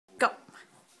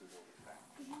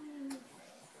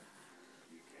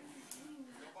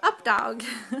up dog.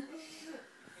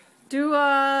 Do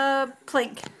a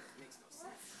plank.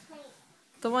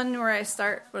 The one where I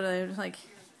start, but I'm like,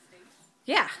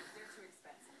 yeah.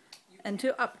 And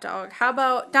do up dog. How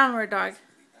about downward dog?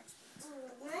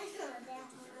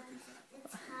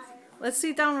 Let's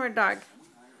see downward dog.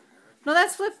 No,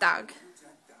 that's flip dog.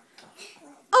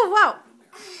 Oh,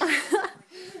 wow.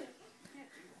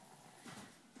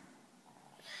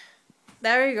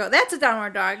 There you go. That's a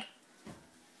downward dog.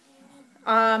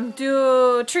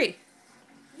 Do tree.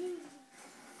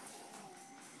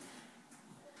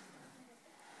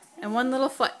 And one little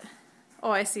foot.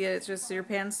 Oh, I see it. It's just your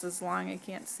pants is long. I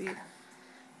can't see.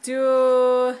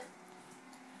 Do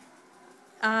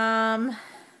I'm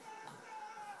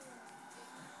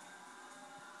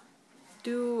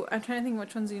trying to think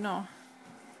which ones you know.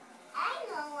 I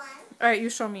know one. Alright, you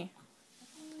show me.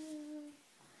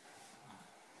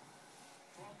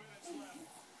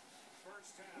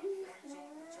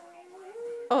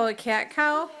 Oh, a cat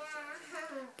cow?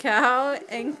 Cow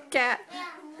and cat.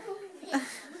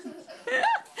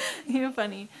 You're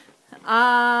funny.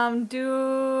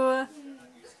 Do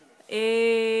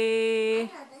a...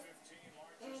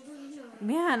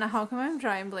 Man, how come I'm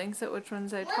drawing blanks at which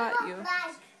ones I taught you?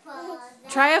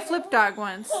 Try a flip dog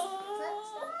once.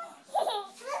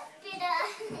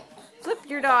 Flip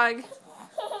your dog.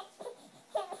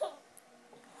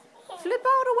 Flip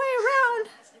all the way around.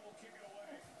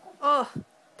 Oh,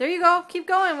 there you go. Keep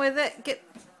going with it.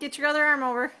 Get your other arm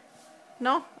over.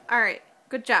 No? Alright.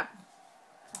 Good job.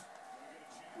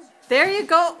 There you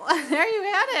go. There you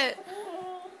had it.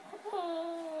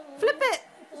 Flip it.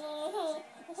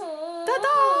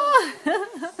 Ta-da!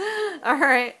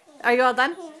 Alright. Are you all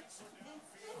done?